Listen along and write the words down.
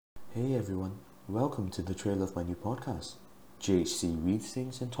Hey everyone, welcome to the trail of my new podcast. JHC reads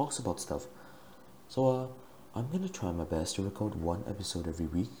things and talks about stuff. I'm gonna try my best to record one episode every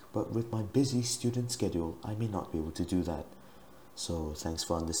week, but with my busy student schedule, I may not be able to do that. So thanks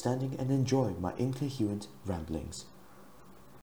for understanding and enjoy my incoherent ramblings.